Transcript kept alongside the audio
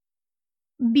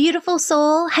Beautiful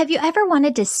soul, have you ever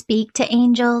wanted to speak to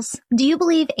angels? Do you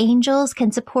believe angels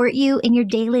can support you in your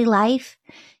daily life?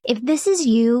 If this is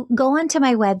you, go onto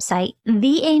my website,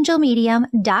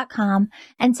 theangelmedium.com,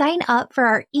 and sign up for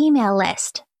our email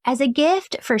list. As a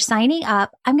gift for signing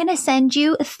up, I'm going to send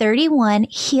you 31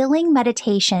 healing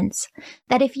meditations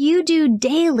that if you do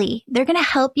daily, they're going to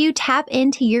help you tap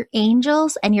into your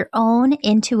angels and your own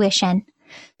intuition.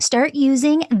 Start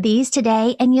using these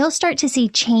today and you'll start to see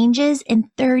changes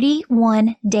in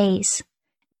 31 days.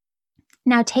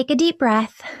 Now take a deep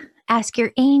breath. Ask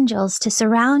your angels to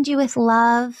surround you with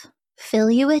love,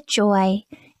 fill you with joy,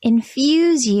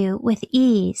 infuse you with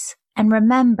ease. And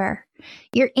remember,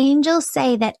 your angels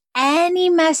say that any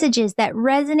messages that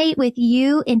resonate with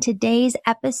you in today's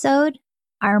episode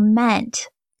are meant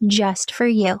just for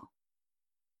you.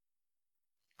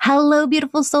 Hello,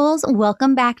 beautiful souls.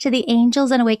 Welcome back to the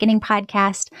Angels and Awakening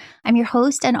podcast. I'm your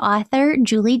host and author,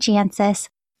 Julie Jancius.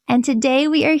 And today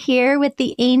we are here with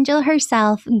the angel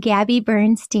herself, Gabby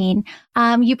Bernstein.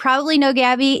 You probably know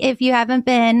Gabby if you haven't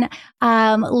been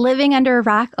living under a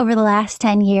rock over the last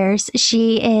 10 years.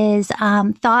 She is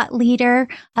thought leader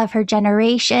of her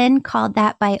generation, called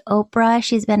that by Oprah.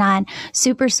 She's been on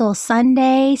Super Soul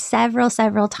Sunday several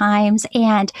times.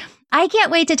 And I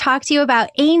can't wait to talk to you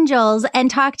about angels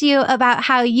and talk to you about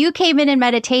how you came in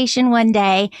meditation one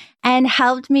day and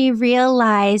helped me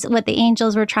realize what the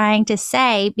angels were trying to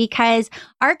say, because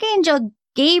Archangel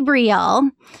Gabriel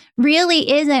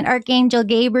really isn't Archangel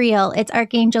Gabriel. It's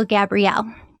Archangel Gabriel.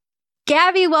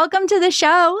 Gabby, welcome to the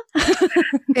show.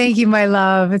 Thank you, my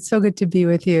love. It's so good to be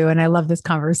with you. And I love this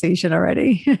conversation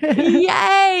already.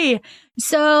 Yay.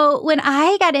 So when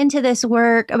I got into this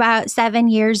work about 7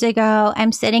 years ago,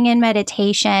 I'm sitting in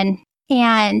meditation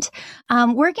and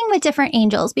working with different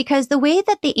angels, because the way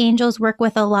that the angels work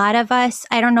with a lot of us,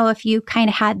 I don't know if you kind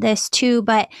of had this too,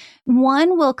 but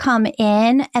one will come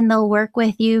in and they'll work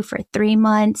with you for 3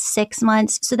 months, 6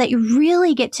 months, so that you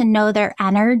really get to know their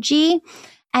energy.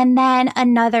 And then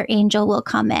another angel will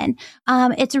come in.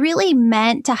 It's really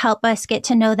meant to help us get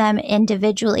to know them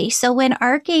individually. So when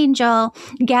Archangel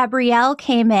Gabriel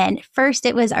came in, first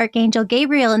it was Archangel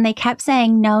Gabriel, and they kept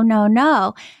saying, no, no,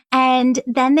 no. And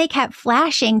then they kept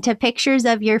flashing to pictures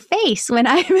of your face when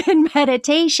I'm in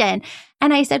meditation.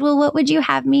 And I said, well, what would you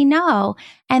have me know?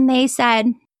 And they said,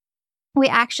 we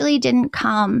actually didn't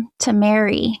come to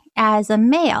Mary as a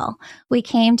male. We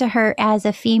came to her as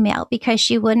a female because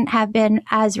she wouldn't have been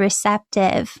as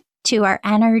receptive to our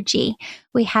energy.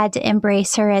 We had to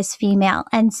embrace her as female.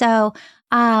 And so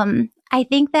I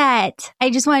think that I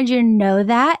just wanted you to know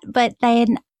that, but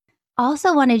then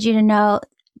also wanted you to know,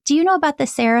 do you know about the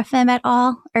seraphim at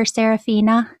all, or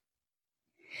Seraphina?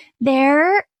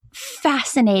 They're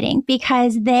fascinating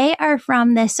because they are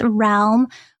from this realm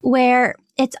where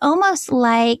it's almost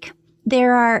like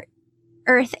there are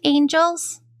earth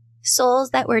angels,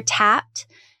 souls that were tapped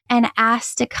and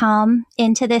asked to come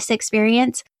into this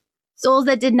experience, souls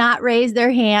that did not raise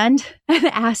their hand and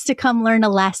asked to come learn a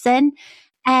lesson.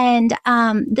 And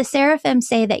the seraphim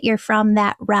say that you're from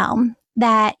that realm,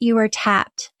 that you were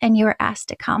tapped and you were asked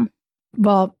to come.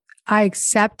 Well, I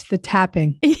accept the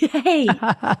tapping. Yay.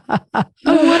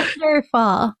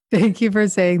 Wonderful. Thank you for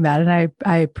saying that. And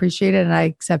I appreciate it and I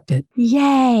accept it.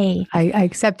 Yay. I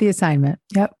accept the assignment.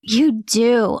 Yep. You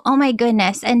do. Oh my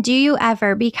goodness. And do you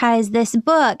ever? Because this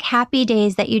book, Happy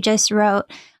Days, that you just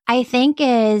wrote, I think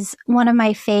is one of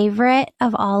my favorite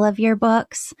of all of your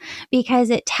books,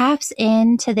 because it taps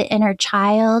into the inner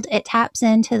child. It taps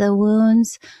into the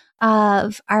wounds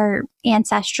of our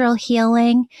ancestral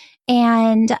healing.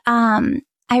 And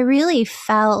I really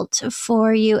felt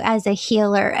for you as a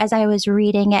healer as I was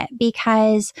reading it,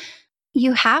 because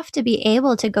you have to be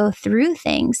able to go through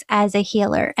things as a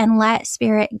healer and let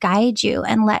spirit guide you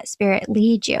and let spirit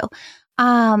lead you.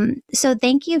 So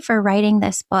thank you for writing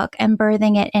this book and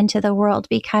birthing it into the world,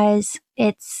 because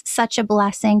it's such a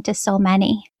blessing to so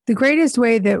many. The greatest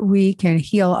way that we can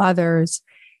heal others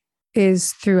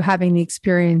is through having the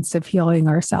experience of healing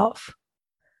ourselves.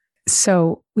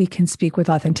 So we can speak with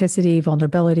authenticity,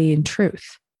 vulnerability, and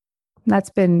truth. That's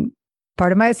been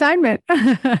part of my assignment.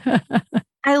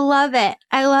 I love it.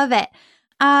 I love it.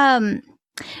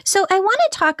 So I want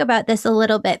to talk about this a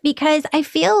little bit, because I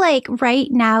feel like right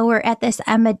now we're at this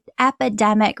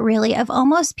epidemic really of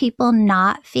almost people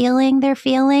not feeling their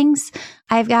feelings.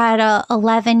 I've got a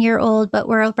 11-year-old, but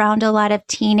we're around a lot of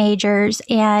teenagers,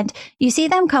 and you see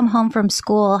them come home from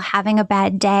school having a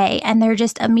bad day, and they're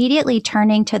just immediately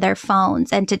turning to their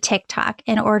phones and to TikTok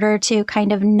in order to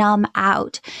kind of numb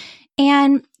out.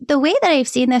 And the way that I've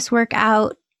seen this work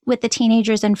out with the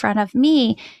teenagers in front of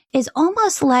me is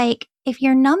almost like if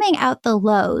you're numbing out the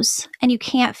lows and you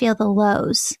can't feel the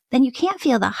lows, then you can't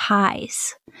feel the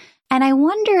highs. And I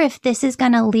wonder if this is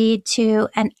going to lead to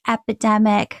an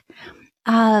epidemic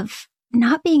of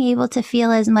not being able to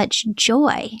feel as much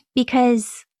joy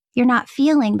because you're not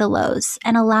feeling the lows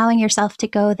and allowing yourself to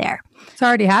go there. It's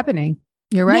already happening.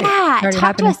 You're right. Yeah.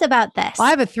 Talk to us about this. Well,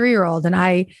 I have a 3-year-old and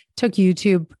I took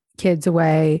YouTube Kids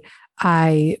away.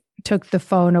 I took the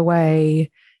phone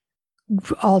away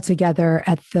altogether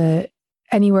at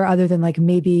anywhere other than like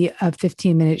maybe a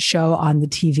 15-minute show on the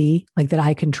TV, like that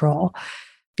I control,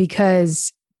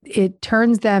 because it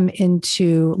turns them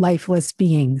into lifeless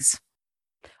beings.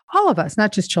 All of us,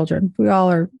 not just children. We all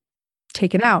are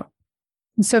taken out.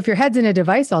 And so if your head's in a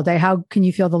device all day, how can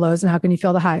you feel the lows and how can you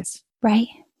feel the highs? Right.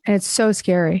 And it's so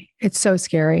scary. It's so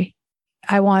scary.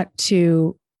 I want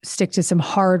to stick to some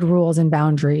hard rules and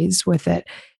boundaries with it.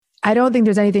 I don't think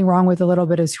there's anything wrong with a little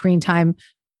bit of screen time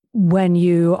when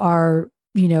you are,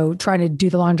 trying to do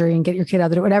the laundry and get your kid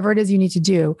out of it, whatever it is you need to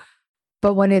do.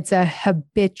 But when it's a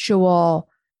habitual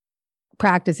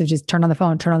practice of just turn on the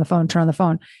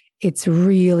phone, it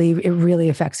really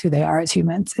affects who they are as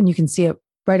humans. And you can see it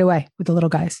right away with the little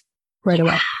guys, right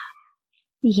away.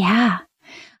 Yeah.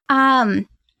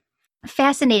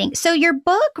 Fascinating. So your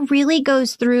book really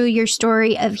goes through your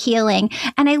story of healing.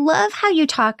 And I love how you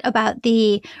talk about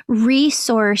the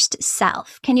resourced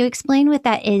self. Can you explain what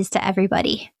that is to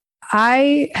everybody?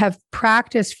 I have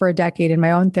practiced for a decade in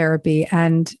my own therapy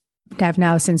and have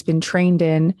now since been trained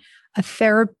in a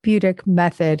therapeutic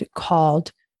method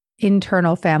called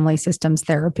internal family systems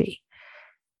therapy.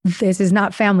 This is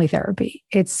not family therapy.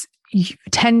 It's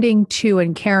tending to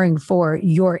and caring for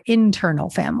your internal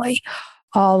family,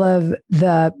 all of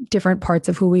the different parts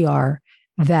of who we are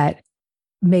that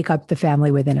make up the family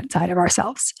within inside of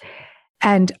ourselves.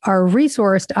 And our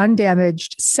resourced,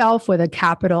 undamaged self with a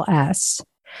capital S,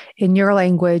 in your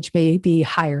language, maybe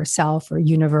higher self or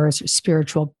universe or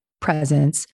spiritual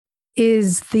presence,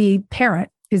 is the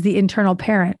parent, is the internal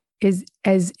parent, is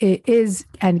as it is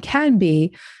and can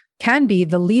be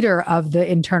the leader of the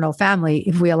internal family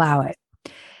if we allow it.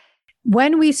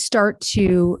 When we start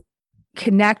to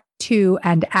connect to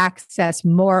and access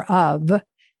more of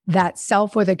that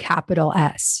self with a capital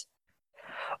S,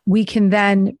 we can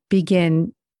then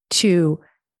begin to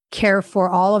care for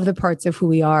all of the parts of who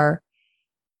we are,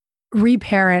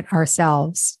 reparent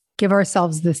ourselves, give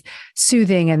ourselves this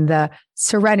soothing and the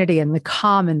serenity and the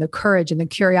calm and the courage and the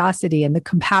curiosity and the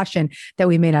compassion that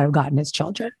we may not have gotten as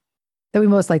children, that we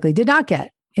most likely did not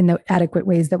get in the adequate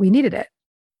ways that we needed it.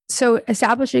 So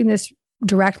establishing this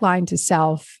direct line to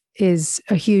self is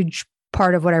a huge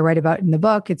part of what I write about in the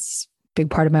book. It's a big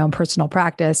part of my own personal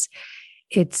practice.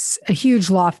 It's a huge,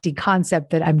 lofty concept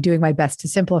that I'm doing my best to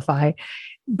simplify,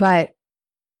 but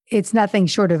it's nothing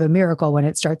short of a miracle when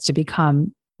it starts to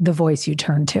become the voice you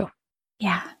turn to.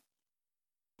 Yeah.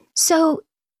 So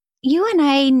you and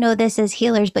I know this as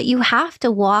healers, but you have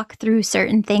to walk through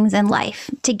certain things in life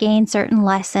to gain certain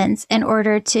lessons in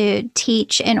order to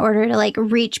teach, in order to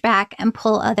reach back and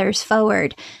pull others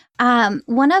forward.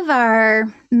 One of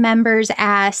our members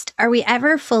asked, are we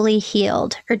ever fully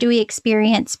healed or do we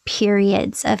experience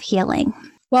periods of healing?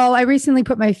 Well, I recently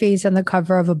put my face on the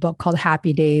cover of a book called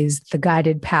Happy Days, The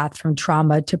Guided Path from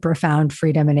Trauma to Profound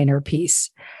Freedom and Inner Peace.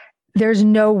 There's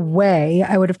no way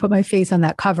I would have put my face on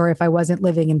that cover if I wasn't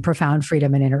living in profound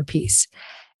freedom and inner peace.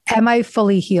 Am I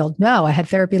fully healed? No, I had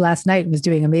therapy last night and was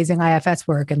doing amazing IFS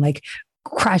work and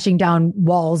crashing down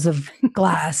walls of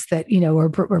glass that,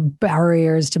 were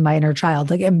barriers to my inner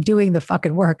child. I'm doing the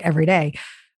fucking work every day.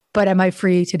 But am I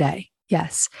free today?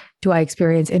 Yes. Do I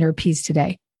experience inner peace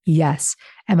today? Yes.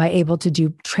 Am I able to do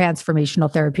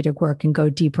transformational therapeutic work and go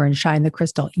deeper and shine the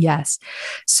crystal? Yes.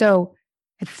 So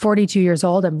at 42 years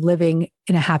old, I'm living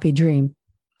in a happy dream.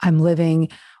 I'm living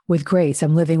with grace.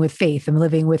 I'm living with faith. I'm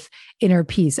living with inner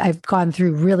peace. I've gone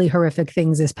through really horrific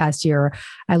things this past year.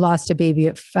 I lost a baby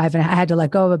at 5 and I had to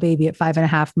let go of a baby at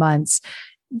 5.5 months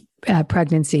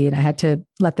pregnancy. And I had to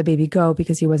let the baby go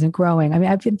because he wasn't growing. I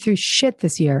mean, I've been through shit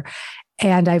this year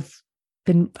and I've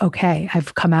been okay.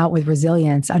 I've come out with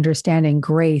resilience, understanding,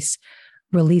 grace,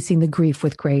 releasing the grief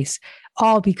with grace,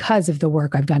 all because of the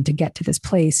work I've done to get to this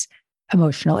place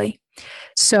emotionally.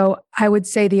 So I would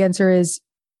say the answer is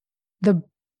the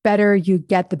better you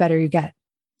get, the better you get.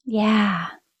 Yeah.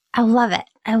 I love it.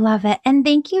 I love it. And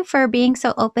thank you for being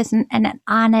so open and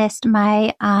honest.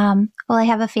 I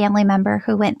have a family member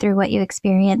who went through what you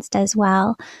experienced as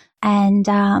well. And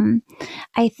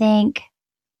I think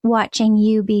watching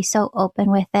you be so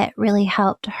open with it really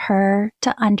helped her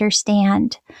to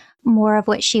understand more of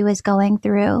what she was going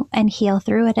through and heal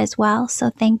through it as well.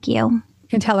 So thank you.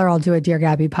 can tell her I'll do a Dear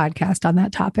Gabby podcast on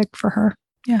that topic for her.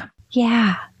 Yeah.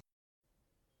 Yeah.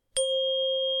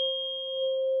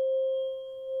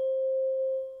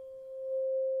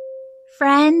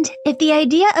 Friend, if the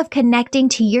idea of connecting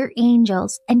to your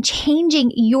angels and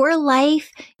changing your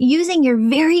life using your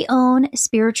very own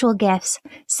spiritual gifts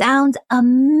sounds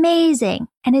amazing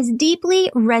and is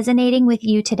deeply resonating with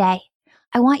you today,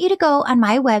 I want you to go on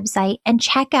my website and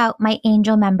check out my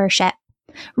angel membership.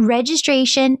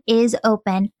 Registration is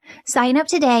open. Sign up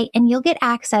today and you'll get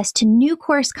access to new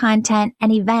course content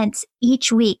and events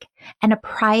each week and a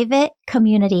private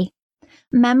community.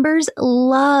 Members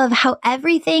love how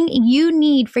everything you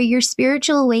need for your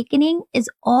spiritual awakening is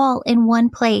all in one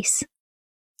place.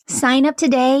 Sign up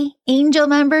today. Angel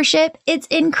membership. It's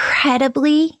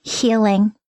incredibly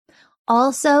healing.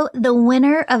 Also, the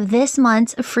winner of this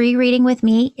month's free reading with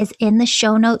me is in the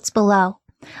show notes below.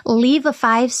 Leave a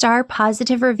 5-star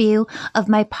positive review of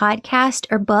my podcast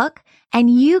or book, and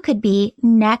you could be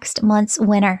next month's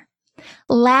winner.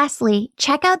 Lastly,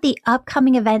 check out the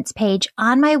upcoming events page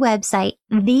on my website,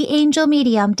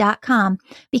 theangelmedium.com,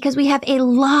 because we have a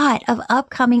lot of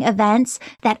upcoming events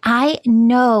that I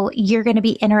know you're going to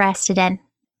be interested in.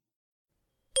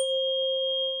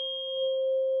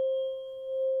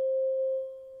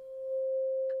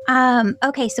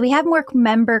 Okay, so we have more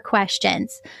member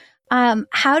questions.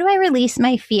 How do I release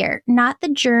my fear? Not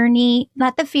the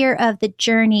fear of the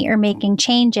journey or making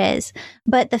changes,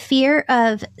 but the fear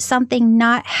of something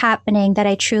not happening that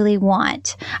I truly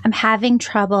want. I'm having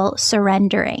trouble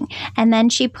surrendering. And then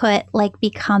she put like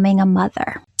becoming a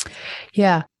mother.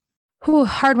 Yeah. Ooh,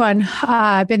 hard one.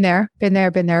 I've been there,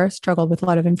 struggled with a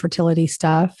lot of infertility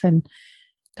stuff and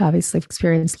obviously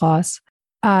experienced loss.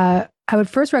 I would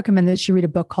first recommend that she read a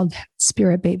book called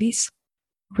Spirit Babies.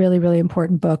 Really, really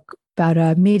important book about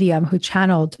a medium who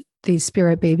channeled these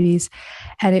spirit babies.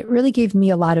 And it really gave me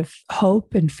a lot of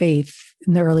hope and faith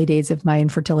in the early days of my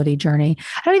infertility journey.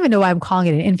 I don't even know why I'm calling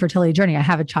it an infertility journey. I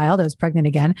have a child. I was pregnant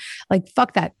again. Like,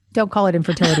 fuck that. Don't call it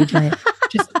infertility journey.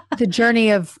 Just the journey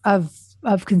of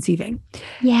conceiving.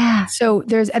 Yeah. So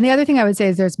and the other thing I would say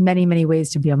is there's many, many ways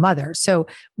to be a mother. So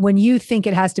when you think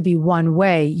it has to be one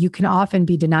way, you can often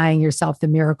be denying yourself the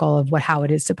miracle of how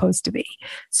it is supposed to be.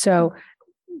 So,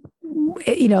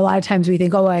 a lot of times we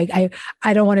think, oh, I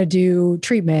don't want to do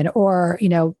treatment, or,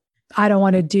 I don't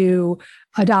want to do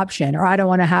adoption, or I don't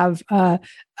want to have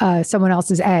someone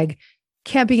else's egg.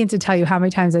 Can't begin to tell you how many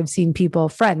times I've seen people,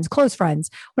 friends, close friends,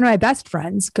 one of my best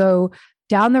friends, go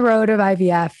down the road of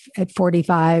IVF at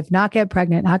 45, not get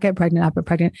pregnant,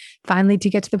 finally to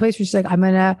get to the place where she's like, I'm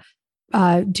going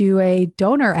to do a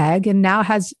donor egg, and now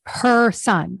has her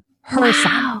son.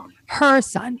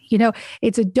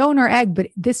 It's a donor egg, but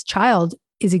this child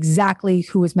is exactly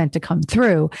who was meant to come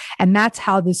through. And that's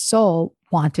how the soul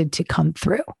wanted to come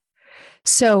through.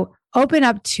 So open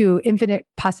up to infinite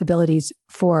possibilities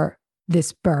for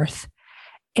this birth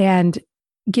and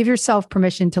give yourself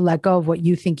permission to let go of what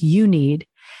you think you need.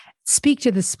 Speak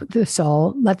to the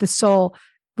soul, let the soul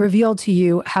reveal to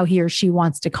you how he or she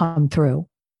wants to come through,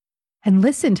 and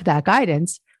listen to that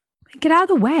guidance. Get out of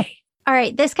the way. All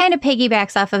right, this kind of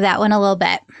piggybacks off of that one a little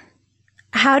bit.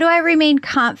 How do I remain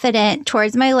confident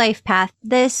towards my life path?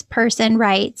 This person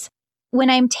writes, when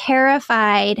I'm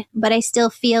terrified, but I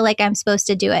still feel like I'm supposed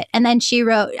to do it. And then she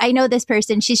wrote, I know this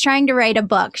person, she's trying to write a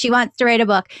book. She wants to write a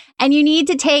book. And you need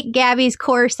to take Gabby's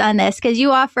course on this, because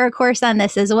you offer a course on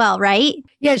this as well, right?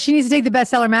 Yeah, she needs to take the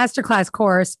Bestseller Masterclass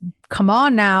course. Come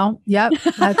on now. Yep,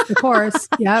 that's the course.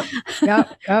 Yep.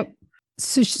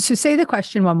 So say the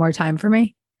question one more time for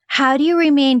me. How do you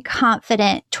remain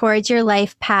confident towards your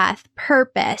life path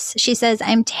purpose? She says,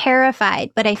 I'm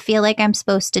terrified, but I feel like I'm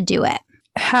supposed to do it.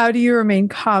 How do you remain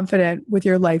confident with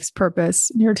your life's purpose?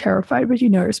 You're terrified, but you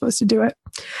know you're supposed to do it.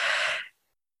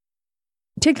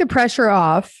 Take the pressure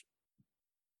off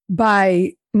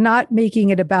by not making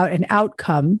it about an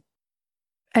outcome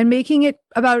and making it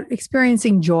about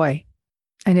experiencing joy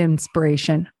and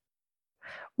inspiration.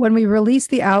 When we release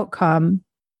the outcome,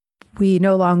 we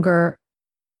no longer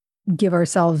give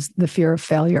ourselves the fear of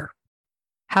failure.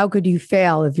 How could you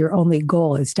fail if your only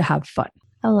goal is to have fun?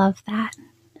 I love that.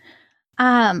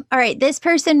 All right. This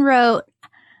person wrote,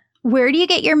 where do you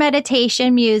get your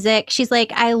meditation music? She's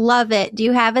like, I love it. Do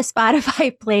you have a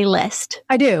Spotify playlist?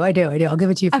 I do. I'll give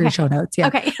it to you for your show notes. Yeah.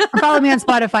 Okay. Follow me on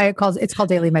Spotify. It's called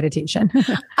Daily Meditation.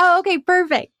 Oh, okay.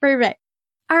 Perfect.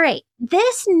 All right.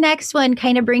 This next one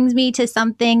kind of brings me to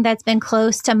something that's been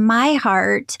close to my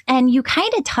heart. And you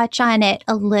kind of touch on it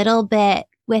a little bit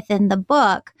within the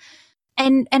book.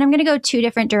 and I'm going to go two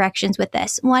different directions with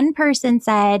this. One person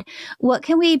said, what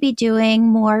can we be doing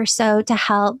more so to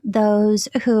help those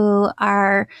who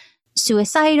are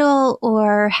suicidal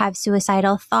or have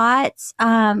suicidal thoughts?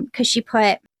 Because she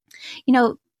put,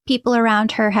 people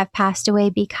around her have passed away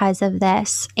because of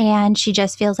this, and she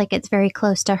just feels like it's very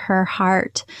close to her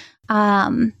heart.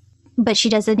 But she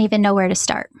doesn't even know where to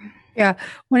start. Yeah.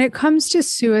 When it comes to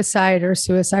suicide or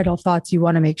suicidal thoughts, you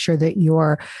want to make sure that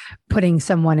you're putting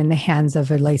someone in the hands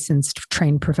of a licensed,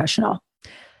 trained professional.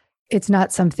 It's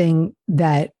not something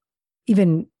that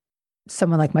even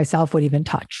someone like myself would even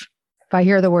touch. If I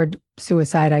hear the word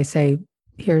suicide, I say,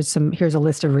 here's a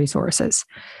list of resources.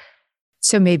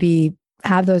 So maybe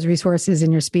have those resources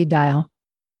in your speed dial,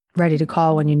 ready to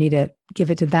call when you need it.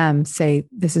 Give it to them. Say,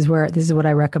 this is what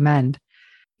I recommend.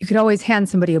 You could always hand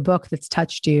somebody a book that's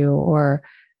touched you or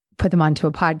put them onto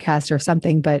a podcast or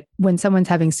something. But when someone's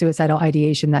having suicidal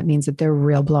ideation, that means that they're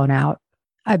real blown out.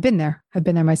 I've been there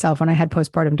myself. When I had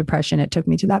postpartum depression, it took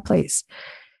me to that place.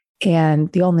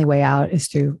 And the only way out is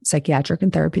through psychiatric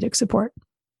and therapeutic support.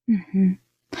 Mm-hmm.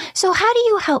 So how do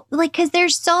you help? Because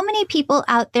there's so many people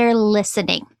out there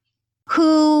listening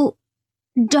who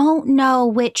don't know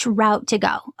which route to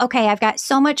go. Okay, I've got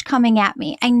so much coming at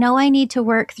me. I know I need to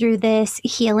work through this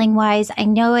healing wise. I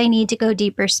know I need to go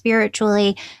deeper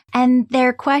spiritually. And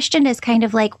their question is kind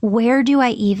of like, where do I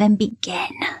even begin?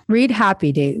 Read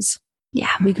Happy Days.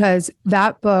 Yeah. Because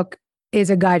that book is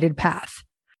a guided path.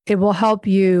 It will help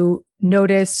you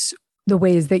notice the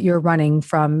ways that you're running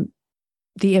from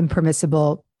the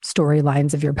impermissible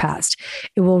storylines of your past.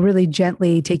 It will really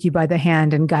gently take you by the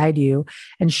hand and guide you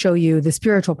and show you the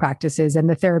spiritual practices and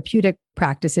the therapeutic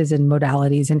practices and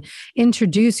modalities and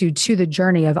introduce you to the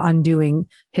journey of undoing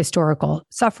historical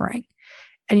suffering.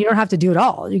 And you don't have to do it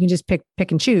all. You can just pick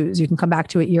and choose. You can come back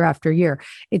to it year after year.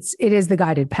 It is the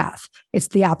guided path. It's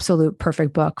the absolute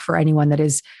perfect book for anyone that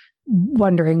is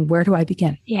wondering, where do I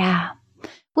begin? Yeah.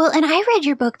 Well, and I read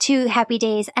your book too, Happy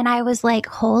Days, and I was like,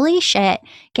 holy shit,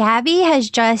 Gabby has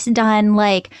just done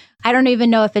I don't even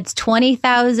know if it's $20,000,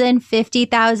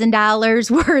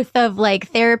 $50,000 worth of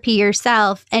therapy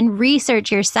yourself and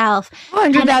research yourself.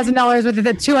 $100,000 worth of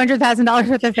 $200,000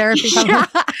 worth of therapy.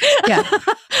 Yeah.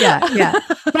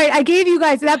 Right. I gave you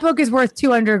guys, that book is worth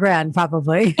 200 grand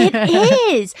probably. It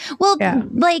is. Well,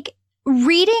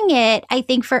 reading it, I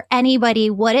think for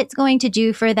anybody, what it's going to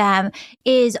do for them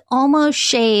is almost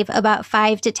shave about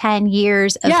 5 to 10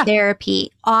 years of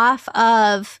therapy off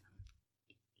of.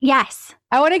 Yes.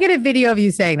 I want to get a video of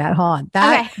you saying that. Hold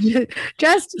on.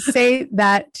 Just say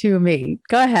that to me.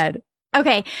 Go ahead.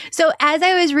 Okay. So as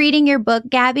I was reading your book,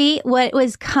 Gabby, what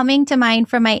was coming to mind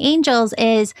from my angels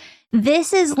is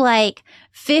this is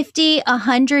 50,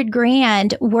 100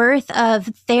 grand worth of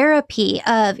therapy,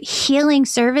 of healing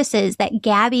services that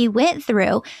Gabby went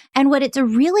through. And what it's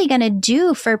really going to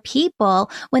do for people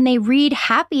when they read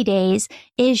Happy Days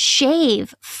is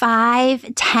shave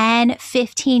 5, 10,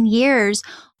 15 years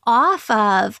off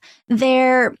of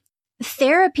their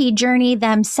therapy journey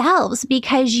themselves,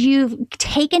 because you've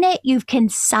taken it, you've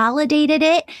consolidated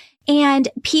it, and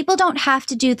people don't have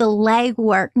to do the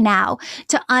legwork now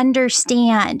to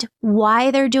understand why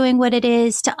they're doing what it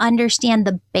is, to understand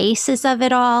the basis of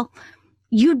it all.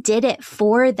 You did it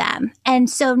for them. And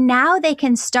so now they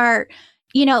can start,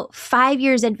 5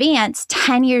 years advance,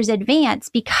 10 years advance,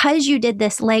 because you did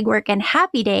this legwork in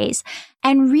Happy Days,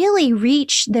 and really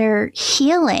reach their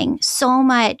healing so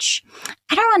much.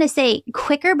 I don't want to say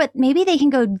quicker, but maybe they can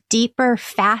go deeper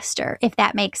faster, if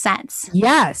that makes sense.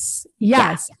 Yes.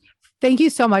 Yeah. Thank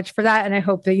you so much for that. And I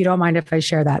hope that you don't mind if I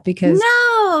share that, because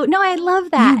No, I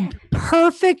love that. You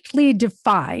perfectly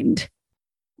defined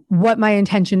what my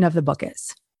intention of the book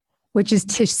is, which is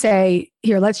to say,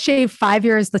 here, let's shave 5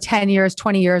 years, 10 years,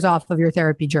 20 years off of your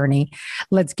therapy journey.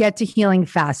 Let's get to healing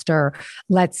faster.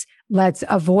 Let's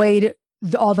avoid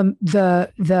all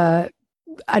the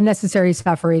unnecessary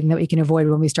suffering that we can avoid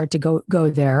when we start to go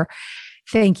there.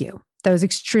 Thank you. That was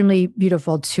extremely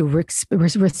beautiful to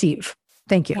receive.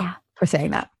 Thank you for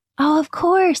saying that. Oh, of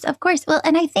course. Of course. Well,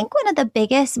 and I think one of the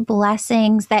biggest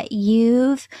blessings that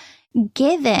you've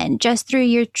given just through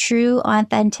your true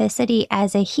authenticity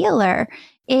as a healer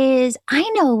is, I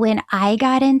know when I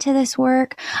got into this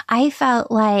work, I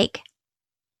felt like,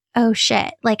 oh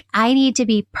shit, I need to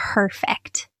be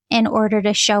perfect in order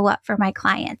to show up for my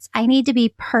clients. I need to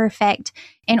be perfect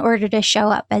in order to show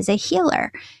up as a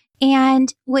healer.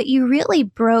 And what you really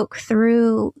broke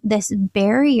through this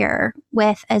barrier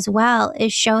with as well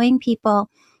is showing people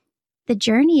the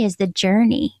journey is the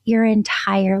journey your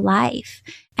entire life.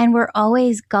 And we're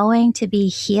always going to be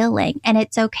healing. And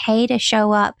it's okay to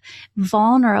show up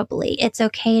vulnerably. It's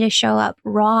okay to show up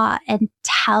raw and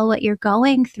tell what you're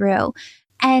going through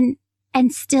and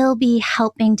still be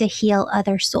helping to heal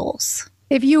other souls.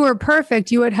 If you were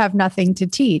perfect, you would have nothing to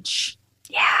teach.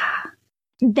 Yeah.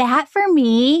 That for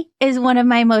me is one of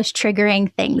my most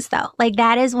triggering things, though. Like,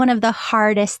 that is one of the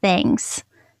hardest things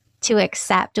to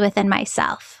accept within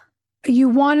myself. You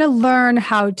want to learn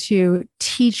how to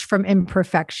teach from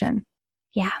imperfection.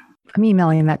 Yeah. I'm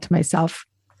emailing that to myself.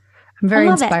 I'm very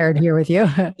inspired here with you.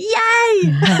 Yay!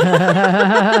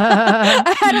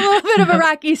 I had a little bit of a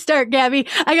rocky start, Gabby.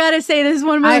 I got to say, this is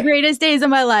one of the greatest days of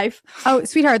my life. Oh,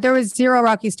 sweetheart, there was zero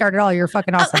rocky start at all. You're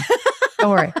fucking awesome. Don't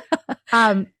worry.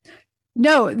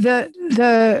 No,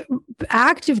 the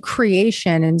act of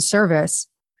creation and service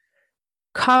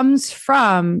comes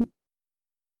from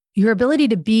your ability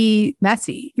to be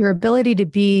messy, your ability to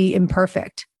be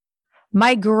imperfect.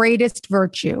 My greatest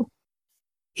virtue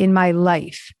in my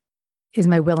life is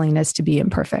my willingness to be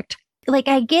imperfect. Like,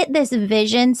 I get this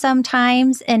vision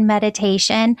sometimes in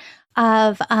meditation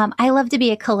of, I love to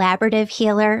be a collaborative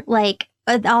healer. Like,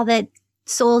 all the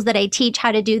souls that I teach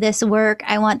how to do this work,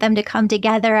 I want them to come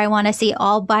together. I want to see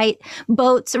all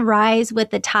boats rise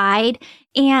with the tide.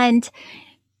 And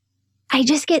I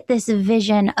just get this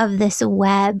vision of this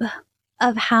web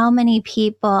of how many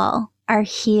people are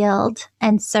healed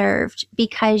and served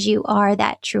because you are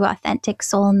that true, authentic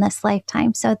soul in this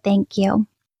lifetime. So thank you.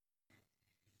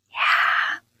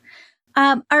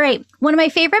 Yeah. All right. One of my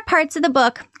favorite parts of the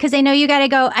book, because I know you got to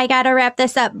go, I got to wrap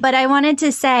this up, but I wanted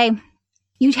to say,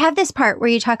 you have this part where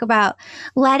you talk about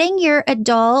letting your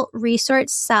adult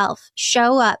resource self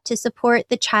show up to support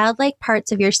the childlike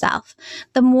parts of yourself.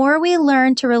 The more we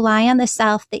learn to rely on the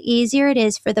self, the easier it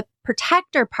is for the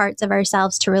protector parts of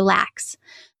ourselves to relax.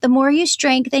 The more you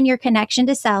strengthen your connection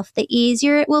to self, the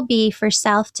easier it will be for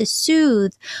self to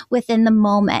soothe within the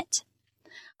moment.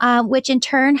 Which in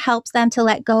turn helps them to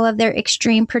let go of their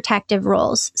extreme protective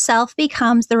roles. Self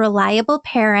becomes the reliable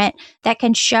parent that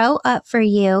can show up for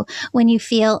you when you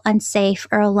feel unsafe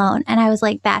or alone. And I was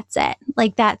like, that's it.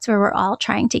 Like, that's where we're all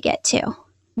trying to get to.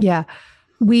 Yeah.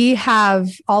 We have,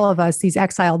 all of us, these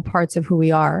exiled parts of who we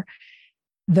are.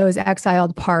 Those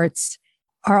exiled parts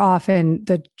are often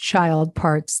the child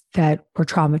parts that were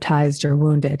traumatized or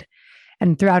wounded.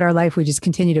 And throughout our life, we just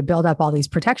continue to build up all these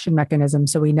protection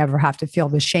mechanisms so we never have to feel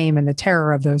the shame and the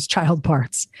terror of those child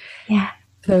parts. Yeah.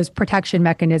 Those protection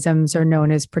mechanisms are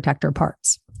known as protector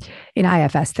parts in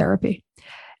IFS therapy.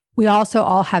 We also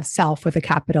all have self with a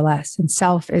capital S, and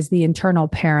self is the internal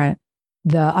parent,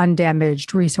 the undamaged,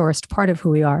 resourced part of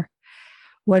who we are.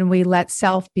 When we let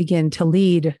self begin to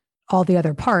lead all the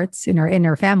other parts in our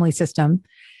inner family system,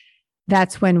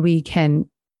 that's when we can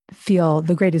feel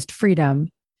the greatest freedom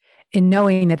in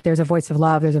knowing that there's a voice of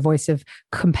love, there's a voice of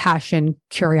compassion,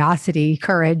 curiosity,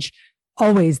 courage,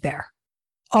 always there,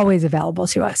 always available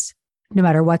to us, no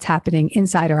matter what's happening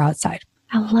inside or outside.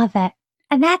 I love it.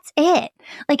 And that's it.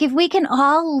 Like, if we can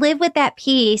all live with that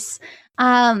peace,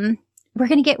 we're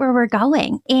going to get where we're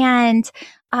going. And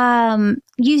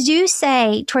you do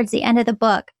say towards the end of the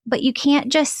book, but you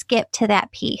can't just skip to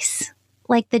that piece.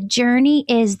 Like, the journey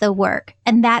is the work.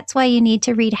 And that's why you need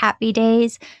to read Happy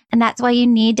Days. And that's why you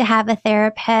need to have a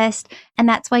therapist. And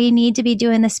that's why you need to be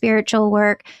doing the spiritual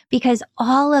work, because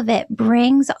all of it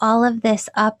brings all of this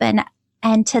up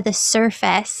and to the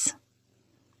surface.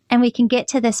 And we can get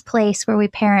to this place where we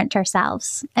parent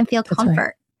ourselves and feel comfort.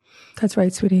 Right. That's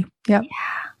right, sweetie. Yep. Yeah.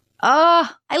 Oh,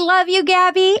 I love you,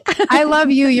 Gabby. I love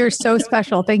you. You're so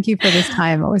special. Thank you for this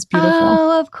time. It was beautiful.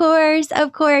 Oh, of course.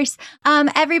 Of course.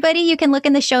 Everybody, you can look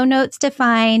in the show notes to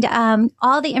find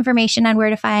all the information on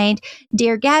where to find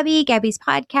Dear Gabby, Gabby's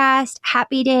podcast,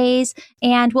 Happy Days.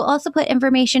 And we'll also put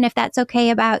information, if that's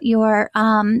okay, about your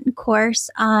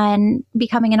course on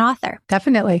becoming an author.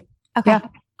 Definitely. Okay. Yeah.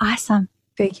 Awesome.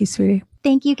 Thank you, sweetie.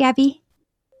 Thank you, Gabby.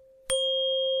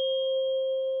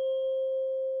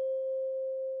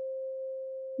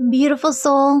 Beautiful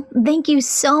soul, thank you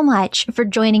so much for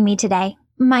joining me today.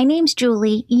 My name's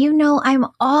Julie. You know I'm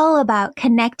all about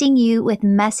connecting you with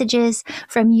messages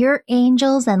from your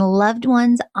angels and loved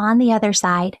ones on the other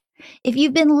side. If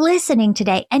you've been listening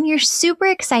today and you're super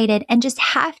excited and just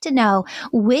have to know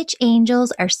which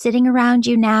angels are sitting around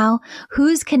you now,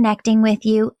 who's connecting with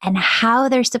you, and how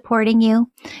they're supporting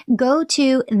you, go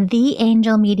to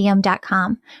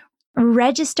theangelmedium.com.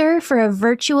 Register for a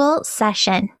virtual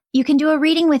session. You can do a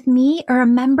reading with me or a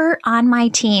member on my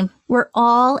team. We're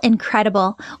all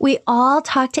incredible. We all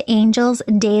talk to angels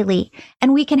daily,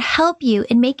 and we can help you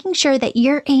in making sure that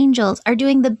your angels are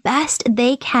doing the best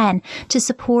they can to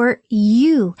support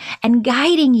you and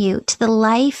guiding you to the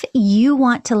life you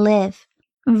want to live.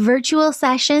 Virtual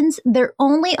sessions, they're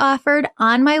only offered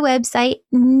on my website,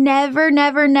 never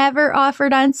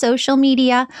offered on social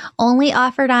media, only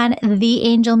offered on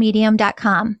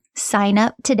theangelmedium.com. Sign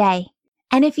up today.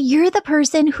 And if you're the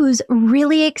person who's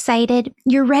really excited,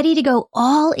 you're ready to go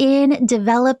all in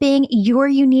developing your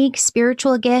unique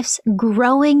spiritual gifts,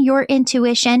 growing your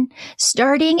intuition,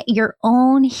 starting your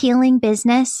own healing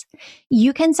business,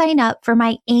 you can sign up for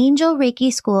my Angel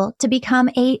Reiki School to become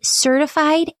a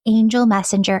certified angel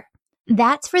messenger.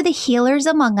 That's for the healers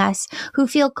among us who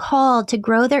feel called to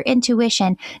grow their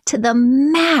intuition to the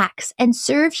max and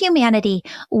serve humanity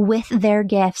with their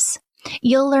gifts.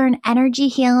 You'll learn energy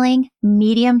healing,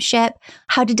 mediumship,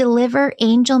 how to deliver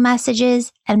angel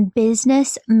messages, and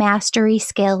business mastery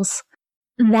skills.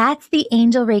 That's the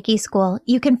Angel Reiki School.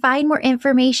 You can find more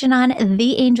information on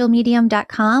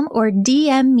theangelmedium.com or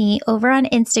DM me over on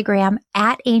Instagram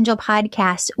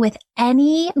 @angelpodcast with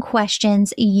any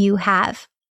questions you have.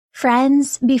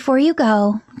 Friends, before you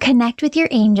go, connect with your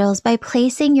angels by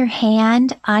placing your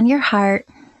hand on your heart,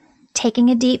 taking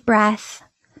a deep breath.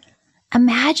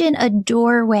 Imagine a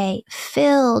doorway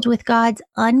filled with God's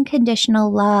unconditional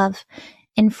love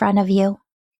in front of you.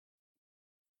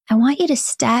 I want you to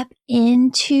step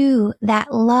into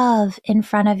that love in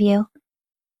front of you.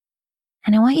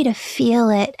 And I want you to feel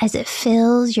it as it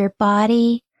fills your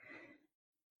body,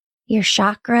 your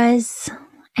chakras,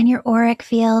 and your auric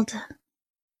field.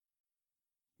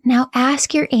 Now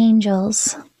ask your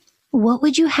angels, what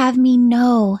would you have me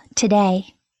know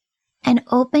today? And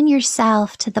open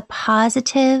yourself to the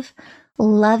positive,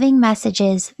 loving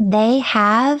messages they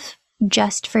have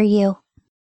just for you.